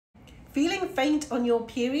Feeling faint on your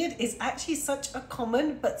period is actually such a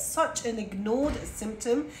common but such an ignored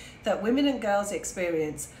symptom that women and girls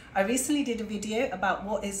experience. I recently did a video about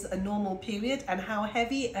what is a normal period and how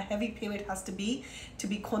heavy a heavy period has to be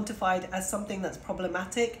quantified as something that's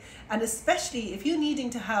problematic. And especially if you're needing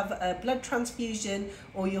to have a blood transfusion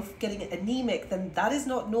or you're getting anemic, then that is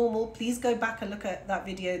not normal. Please go back and look at that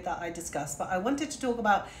video that I discussed. But I wanted to talk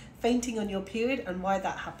about fainting on your period and why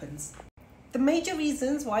that happens. The major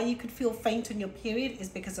reasons why you could feel faint on your period is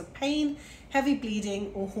because of pain, heavy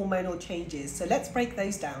bleeding, or hormonal changes. So let's break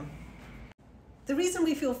those down. The reason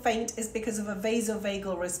we feel faint is because of a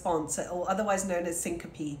vasovagal response, or otherwise known as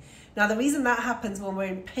syncope. Now, the reason that happens when we're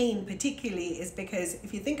in pain particularly is because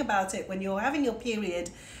if you think about it, when you're having your period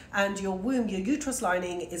and your womb, your uterus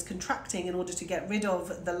lining is contracting in order to get rid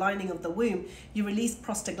of the lining of the womb, you release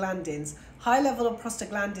prostaglandins. High level of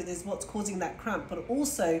prostaglandin is what's causing that cramp, but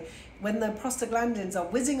also when the prostaglandins are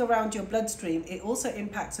whizzing around your bloodstream, it also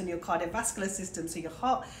impacts on your cardiovascular system. So your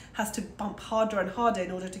heart has to pump harder and harder in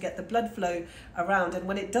order to get the blood flow around. And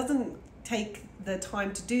when it doesn't take the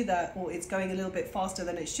time to do that, or it's going a little bit faster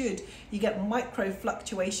than it should, you get micro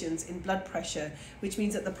fluctuations in blood pressure, which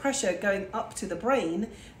means that the pressure going up to the brain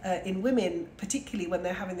in women, particularly when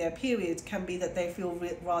they're having their periods, can be that they feel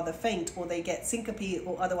rather faint, or they get syncope,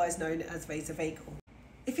 or otherwise known as vasovagal.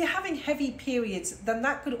 If you're having heavy periods, then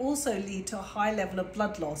that could also lead to a high level of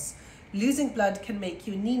blood loss. Losing blood can make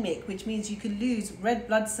you anemic, which means you can lose red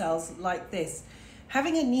blood cells like this.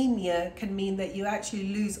 Having anemia can mean that you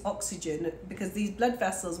actually lose oxygen, because these blood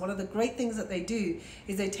vessels, one of the great things that they do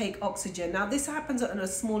is they take oxygen. Now, this happens on a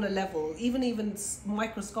smaller level, even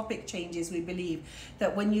microscopic changes. We believe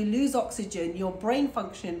that when you lose oxygen, your brain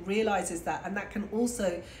function realizes that, and that can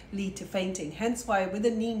also lead to fainting. Hence why with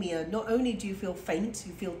anemia, not only do you feel faint,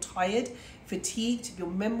 you feel tired, fatigued, your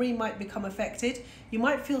memory might become affected. You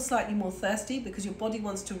might feel slightly more thirsty because your body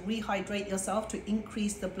wants to rehydrate yourself to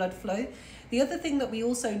increase the blood flow. The other thing that we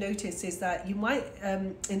also notice is that you might,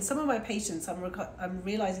 in some of my patients, I'm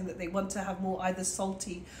realizing that they want to have more either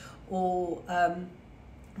salty or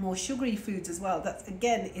more sugary foods as well. That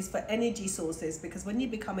again is for energy sources, because when you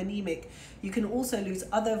become anemic, you can also lose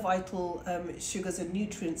other vital sugars and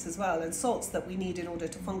nutrients as well, and salts that we need in order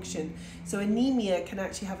to function. So anemia can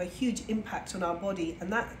actually have a huge impact on our body,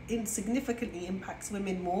 and that significantly impacts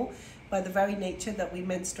women more by the very nature that we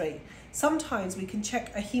menstruate. Sometimes we can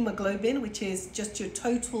check a hemoglobin, which is just your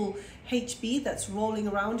total HB that's rolling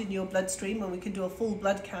around in your bloodstream, and we can do a full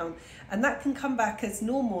blood count, and that can come back as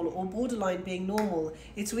normal or borderline being normal.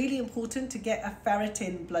 It's really important to get a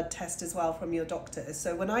ferritin blood test as well from your doctor.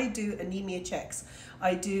 So when I do anemia checks,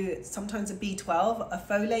 I do sometimes a B12, a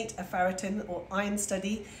folate, a ferritin or iron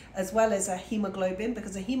study, as well as a hemoglobin,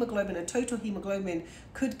 because a total hemoglobin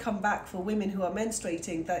could come back for women who are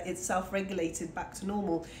menstruating that it's self-regulated back to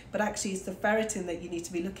normal, but actually it's the ferritin that you need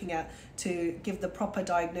to be looking at to give the proper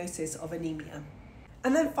diagnosis of anemia.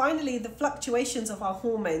 And then finally, the fluctuations of our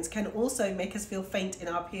hormones can also make us feel faint in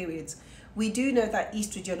our periods. We do know that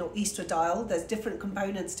estrogen or estradiol, there's different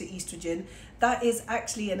components to estrogen, that is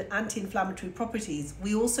actually an anti-inflammatory properties.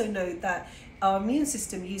 We also know that our immune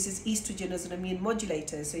system uses estrogen as an immune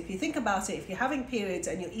modulator. So if you think about it, if you're having periods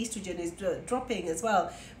and your estrogen is dropping as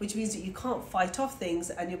well, which means that you can't fight off things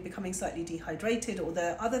and you're becoming slightly dehydrated, or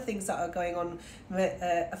there are other things that are going on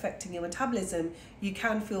affecting your metabolism, you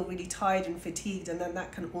can feel really tired and fatigued, and then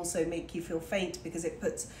that can also make you feel faint because it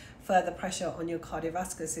puts further pressure on your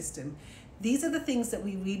cardiovascular system. These are the things that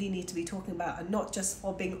we really need to be talking about, and not just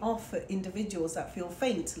fobbing off for individuals that feel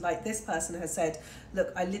faint. Like this person has said,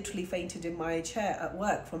 look, I literally fainted in my chair at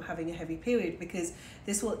work from having a heavy period, because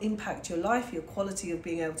this will impact your life, your quality of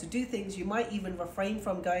being able to do things. You might even refrain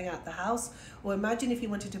from going out the house, or imagine if you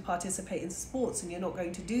wanted to participate in sports and you're not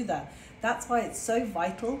going to do that. That's why it's so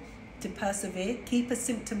vital to persevere. Keep a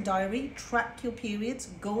symptom diary, track your periods,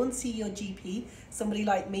 go and see your GP, somebody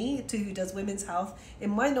like me who does women's health. It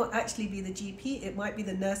might not actually be the GP, it might be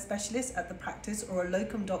the nurse specialist at the practice, or a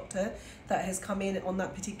locum doctor that has come in on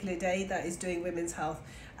that particular day that is doing women's health.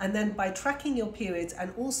 And then by tracking your periods,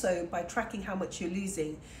 and also by tracking how much you're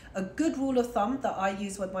losing, a good rule of thumb that I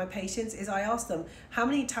use with my patients is I ask them how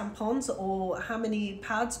many tampons or how many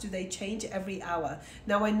pads do they change every hour.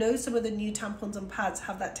 Now, I know some of the new tampons and pads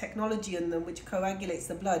have that technology in them which coagulates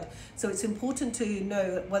the blood, so it's important to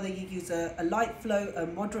know whether you use a light flow, a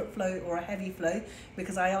moderate flow, or a heavy flow,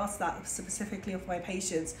 because I ask that specifically of my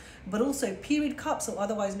patients. But also period cups, or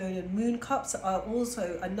otherwise known as moon cups, are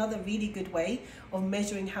also another really good way of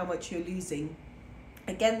measuring how much you're losing.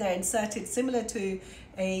 Again, they're inserted similar to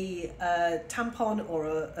a tampon or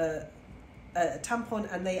a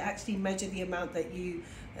tampon, and they actually measure the amount that you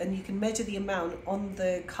and you can measure the amount on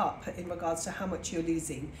the cup in regards to how much you're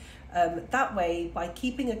losing. That way, by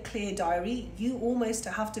keeping a clear diary, you almost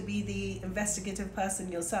have to be the investigative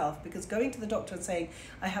person yourself, because going to the doctor and saying,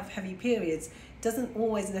 I have heavy periods, doesn't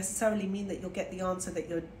always necessarily mean that you'll get the answer that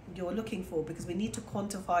you're looking for, because we need to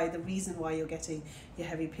quantify the reason why you're getting your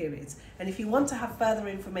heavy periods. And if you want to have further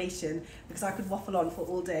information, because I could waffle on for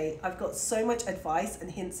all day, I've got so much advice and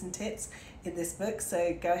hints and tips in this book,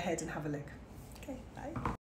 so go ahead and have a look. Okay, bye.